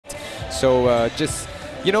So just,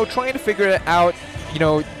 trying to figure it out.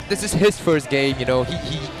 This is his first game. He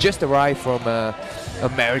just arrived from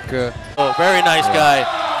America. Oh, very nice guy.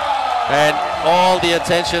 And all the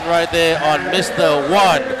attention right there on Mr.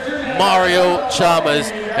 1, Mario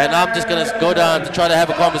Chalmers. And I'm just going to go down to try to have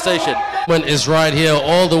a conversation. Is right here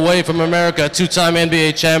all the way from America, two-time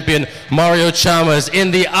NBA champion Mario Chalmers in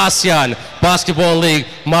the ASEAN Basketball League.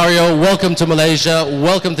 Mario, welcome to Malaysia.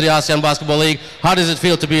 Welcome to the ASEAN Basketball League. How does it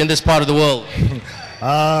feel to be in this part of the world?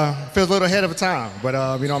 Feels a little ahead of time, but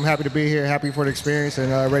I'm happy to be here, happy for the experience,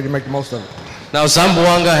 and ready to make the most of it. Now,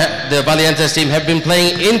 Zamboanga, the Valientes team, have been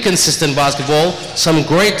playing inconsistent basketball. Some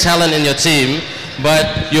great talent in your team,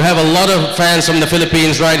 but you have a lot of fans from the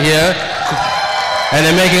Philippines right here. And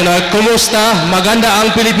they're making a "Kumusta? Maganda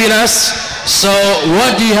ang Pilipinas." So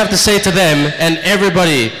what do you have to say to them and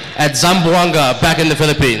everybody at Zamboanga back in the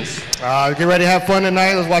Philippines? Get ready to have fun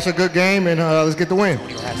tonight. Let's watch a good game and let's get the win.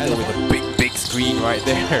 And with a big screen right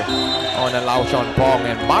there on a Lao Sean Pong,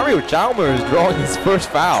 and Mario Chalmers drawing his first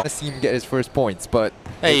foul. Let's see him get his first points, but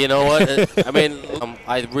hey, you know what?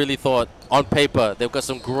 I really thought on paper they've got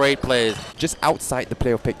some great players. Just outside the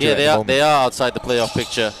playoff picture. Yeah, they are outside the playoff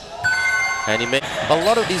picture. And a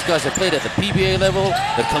lot of these guys have played at the PBA level,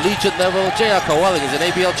 the collegiate level. J.R. Kawaling is an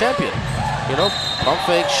ABL champion. Pump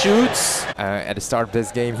fake, shoots. At the start of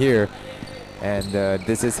this game here. And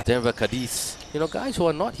this is Denver Cadiz. Guys who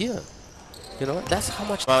are not here. That's how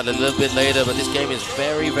much. A little bit later, but this game is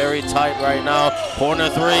very, very tight right now. Corner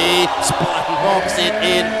three, spot box it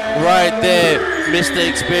in right there. Mr.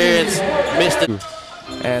 Experience, Mr.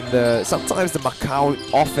 And sometimes the Macau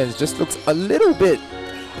offense just looks a little bit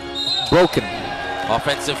broken.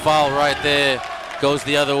 Offensive foul right there, goes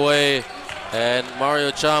the other way, and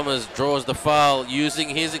Mario Chalmers draws the foul using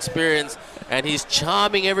his experience, and he's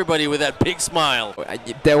charming everybody with that big smile.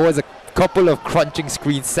 There was a couple of crunching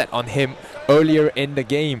screens set on him earlier in the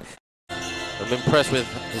game. I'm impressed with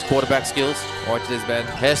his quarterback skills. Watch this, Ben.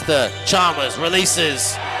 Hester, Chalmers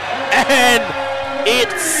releases, and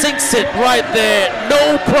it sinks it right there.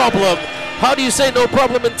 No problem. How do you say no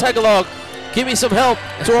problem in Tagalog? Give me some help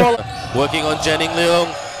to all. Working on Jennings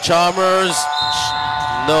Leong, Chalmers,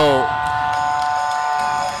 no.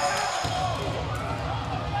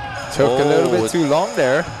 Took a little bit too long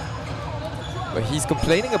there, but he's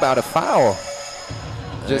complaining about a foul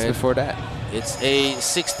just before that. It's a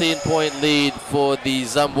 16-point lead for the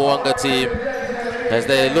Zamboanga team as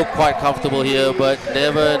they look quite comfortable here, but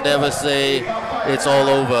never say it's all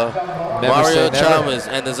over. Mario Chalmers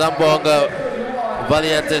and the Zamboanga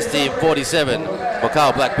Valientes team 47,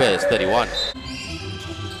 Macau Black Bears 31.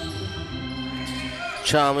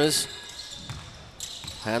 Chalmers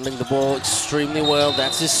handling the ball extremely well.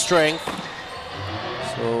 That's his strength.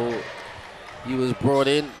 So he was brought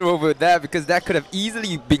in over that because that could have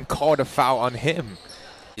easily been called a foul on him.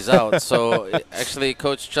 He's out. So actually,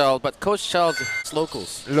 Coach Charles, but Coach Charles is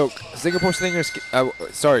locals. Look, Singapore Slingers.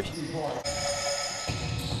 Sorry.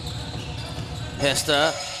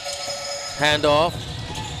 Hester, handoff.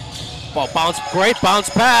 Ball bounce, great bounce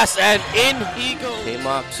pass, and in he goes. Came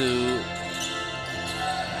up to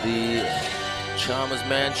the Chalmers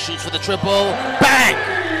man, shoots for the triple. Bang!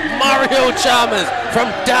 Mario Chalmers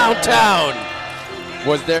from downtown.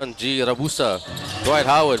 Was there? G. Rabusa, Dwight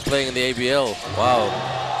Howard playing in the ABL. Wow.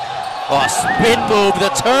 Oh, spin move, the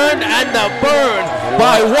turn and the burn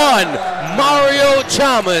by one. Mario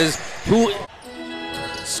Chalmers, who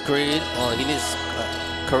screen. Oh, he needs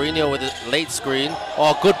Carino with a late screen.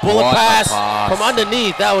 Oh, good bullet pass from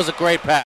underneath. That was a great pass.